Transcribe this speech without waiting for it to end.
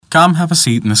Come have a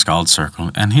seat in the Scald's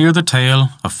Circle and hear the tale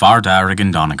of Far Darrig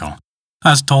in Donegal,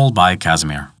 as told by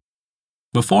Casimir.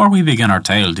 Before we begin our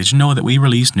tale, did you know that we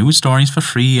release new stories for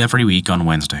free every week on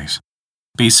Wednesdays?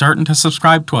 Be certain to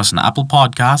subscribe to us on Apple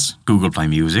Podcasts, Google Play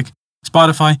Music,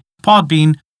 Spotify,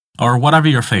 Podbean, or whatever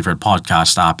your favourite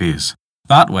podcast app is.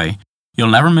 That way,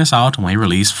 you'll never miss out when we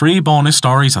release free bonus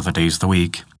stories other days of the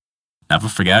week. Never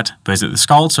forget, visit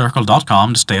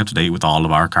thescaldcircle.com to stay up to date with all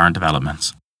of our current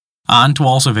developments, and to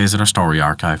also visit our story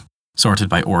archive, sorted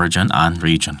by origin and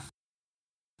region.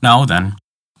 Now then,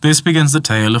 this begins the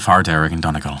tale of Far Darrig in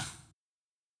Donegal.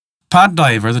 Pat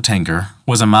Diver the tinker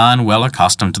was a man well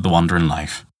accustomed to the wandering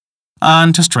life,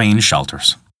 and to strange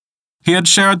shelters. He had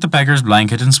shared the beggar's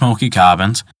blanket in smoky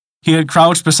cabins, he had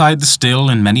crouched beside the still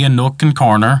in many a nook and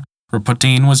corner where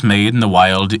poteen was made in the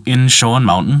wild Inshowen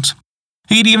mountains.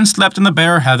 He'd even slept in the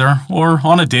bare heather or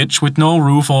on a ditch with no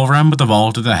roof over him but the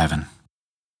vault of the heaven.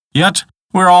 Yet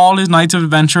were all his nights of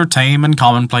adventure tame and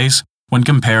commonplace when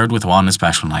compared with one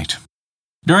especial night.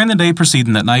 During the day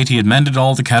preceding that night he had mended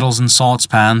all the kettles and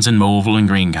saucepans in Moville and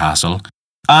Greencastle,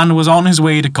 and was on his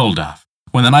way to Culdaff,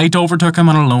 when the night overtook him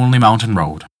on a lonely mountain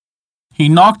road. He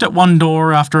knocked at one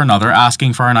door after another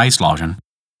asking for a night's lodging,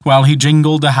 while he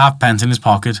jingled the halfpence in his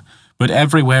pocket, but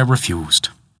everywhere refused.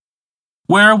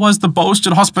 Where was the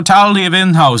boasted hospitality of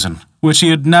Inhausen, which he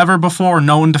had never before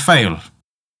known to fail?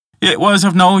 It was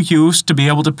of no use to be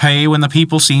able to pay when the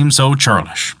people seemed so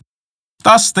churlish.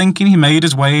 Thus thinking, he made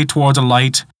his way towards a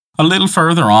light a little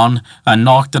further on and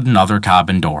knocked at another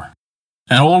cabin door.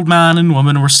 An old man and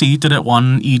woman were seated at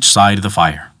one each side of the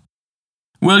fire.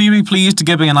 "Will you be pleased to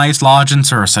give me a night's lodging,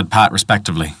 sir?" said Pat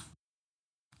respectively.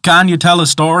 "Can you tell a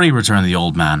story?" returned the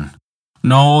old man.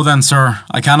 "No, then, sir,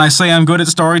 I canna say I'm good at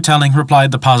storytelling,"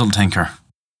 replied the puzzled tinker.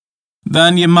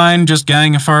 "Then you mind just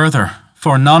gang further,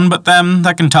 for none but them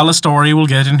that can tell a story will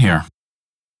get in here."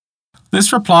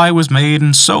 This reply was made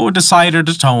in so decided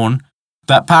a tone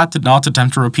that Pat did not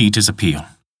attempt to repeat his appeal,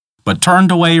 but turned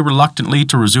away reluctantly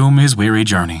to resume his weary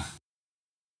journey.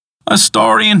 "A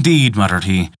story indeed," muttered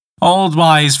he, "old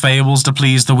wise fables to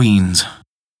please the weans."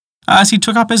 As he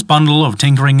took up his bundle of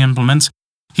tinkering implements,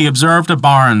 he observed a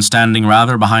barn standing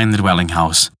rather behind the dwelling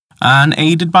house, and,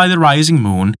 aided by the rising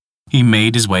moon, he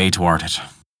made his way toward it.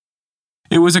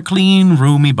 It was a clean,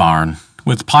 roomy barn,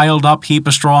 with piled up heap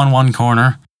of straw in one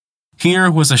corner. Here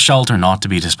was a shelter not to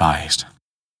be despised.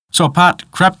 So Pat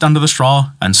crept under the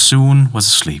straw and soon was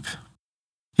asleep.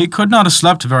 He could not have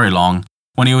slept very long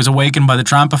when he was awakened by the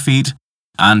tramp of feet,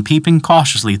 and peeping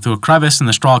cautiously through a crevice in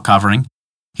the straw covering,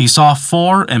 he saw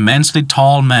 4 immensely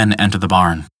tall men enter the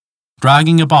barn,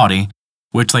 dragging a body,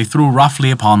 which they threw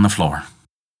roughly upon the floor.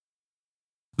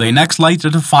 They next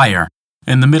lighted a fire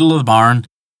in the middle of the barn,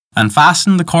 and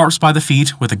fastened the corpse by the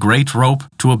feet with a great rope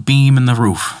to a beam in the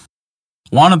roof.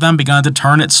 One of them began to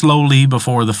turn it slowly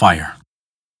before the fire.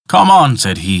 "Come on,"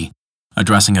 said he,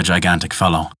 addressing a gigantic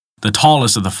fellow, the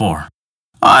tallest of the 4.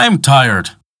 "I'm tired.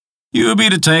 You be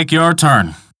to take your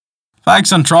turn."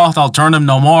 "Faix and troth, I'll turn him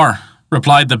no more,"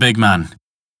 replied the big man.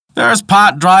 "There's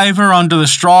Pat Driver under the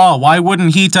straw, why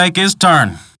wouldn't he take his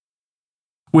turn?"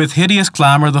 With hideous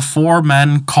clamour the 4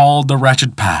 men called the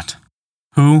wretched Pat,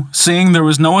 who, seeing there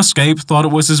was no escape, thought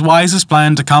it was his wisest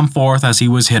plan to come forth as he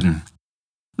was hidden.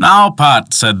 "Now,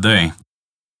 Pat," said they,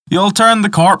 "you'll turn the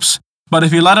corpse, but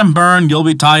if you let him burn, you'll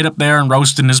be tied up there and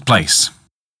roasted in his place."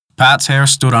 Pat's hair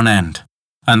stood on end,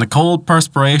 and the cold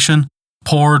perspiration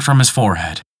poured from his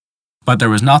forehead, but there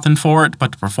was nothing for it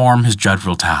but to perform his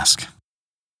dreadful task.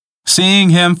 Seeing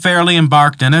him fairly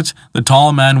embarked in it, the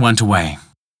tall men went away.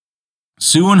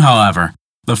 Soon, however,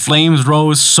 the flames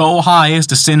rose so high as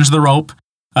to singe the rope,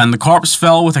 and the corpse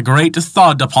fell with a great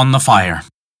thud upon the fire,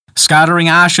 scattering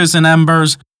ashes and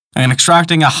embers, and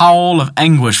extracting a howl of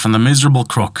anguish from the miserable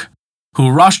crook, who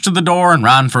rushed to the door and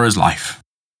ran for his life.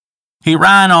 He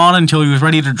ran on until he was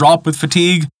ready to drop with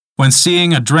fatigue, when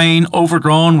seeing a drain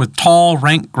overgrown with tall,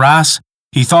 rank grass,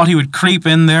 he thought he would creep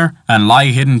in there and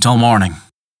lie hidden till morning.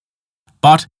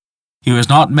 But he was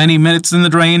not many minutes in the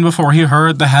drain before he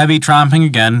heard the heavy tramping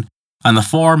again, and the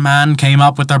 4 men came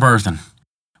up with their burthen,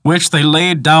 which they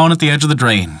laid down at the edge of the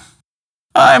drain.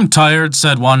 "I'm tired,"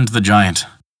 said one to the giant.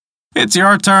 "It's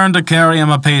your turn to carry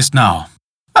him apace now."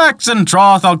 "Faix and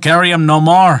troth, I'll carry him no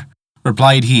more,"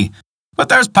 replied he. "But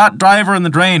there's Pat Driver in the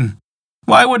drain.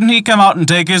 Why wouldn't he come out and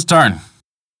take his turn?"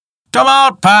 "Come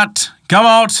out, Pat, come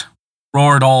out,"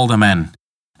 roared all the men,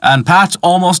 and Pat,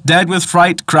 almost dead with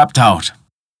fright, crept out.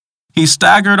 He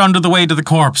staggered under the weight of the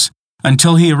corpse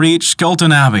until he reached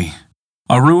Skilton Abbey,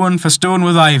 a ruin festooned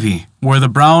with ivy, where the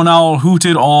brown owl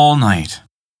hooted all night,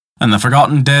 and the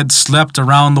forgotten dead slept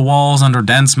around the walls under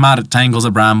dense matted tangles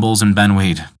of brambles and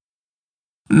benweed.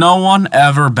 No one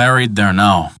ever buried there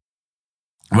now.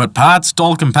 But Pat's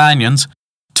dull companions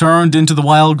turned into the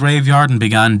wild graveyard and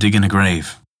began digging a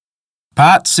grave.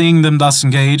 Pat, seeing them thus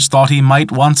engaged, thought he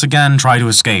might once again try to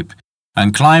escape,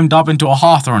 and climbed up into a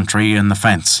hawthorn tree in the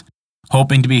fence,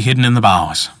 hoping to be hidden in the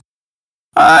boughs.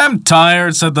 "I'm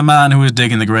tired," said the man who was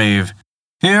digging the grave.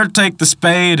 "Here, take the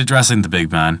spade," addressing the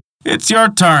big man. "It's your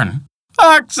turn."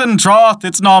 "Axe and troth,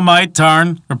 it's not my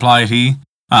turn," replied he,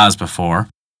 as before.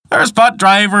 "There's Pat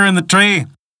Driver in the tree.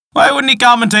 Why wouldn't he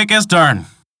come and take his turn?"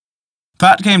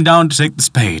 Pat came down to take the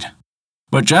spade.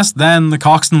 But just then the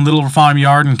cocks in the little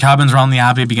farmyard and cabins round the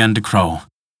abbey began to crow,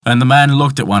 and the men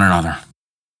looked at one another.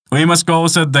 "We must go,"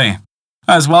 said they.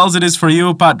 "As well as it is for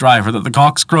you, Pat Driver, that the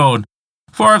cocks crowed,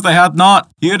 for if they had not,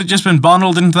 you'd have just been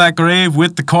bundled into that grave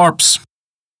with the corpse."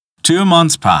 2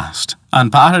 months passed,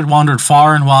 and Pat had wandered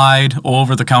far and wide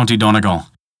over the county Donegal,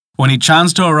 when he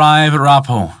chanced to arrive at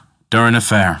Raphoe during a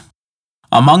fair.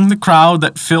 Among the crowd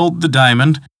that filled the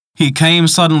diamond, he came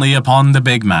suddenly upon the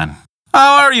big man.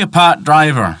 "How are you, Pat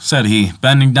Driver?" said he,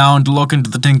 bending down to look into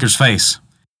the tinker's face.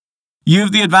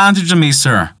 "You've the advantage of me,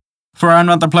 sir, for I'm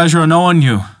not the pleasure of knowing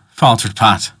you," faltered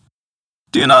Pat.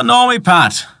 "Do you not know me,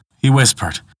 Pat?" he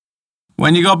whispered.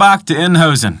 "When you go back to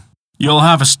Inhausen, you'll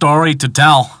have a story to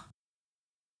tell."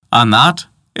 And that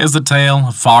is the tale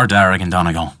of Far Darrig in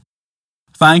Donegal.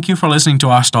 Thank you for listening to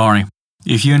our story.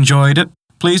 If you enjoyed it,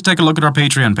 please take a look at our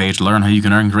Patreon page to learn how you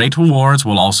can earn great rewards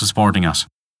while also supporting us.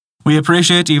 We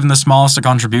appreciate even the smallest of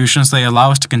contributions. They allow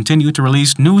us to continue to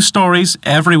release new stories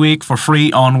every week for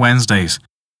free on Wednesdays,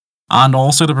 and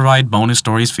also to provide bonus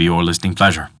stories for your listening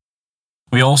pleasure.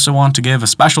 We also want to give a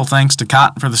special thanks to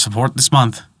Kat for the support this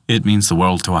month. It means the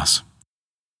world to us.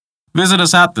 Visit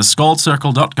us at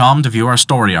theskullcircle.com to view our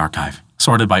story archive,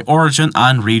 sorted by origin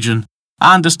and region,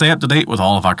 and to stay up to date with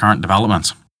all of our current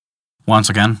developments. Once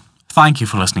again, thank you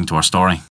for listening to our story.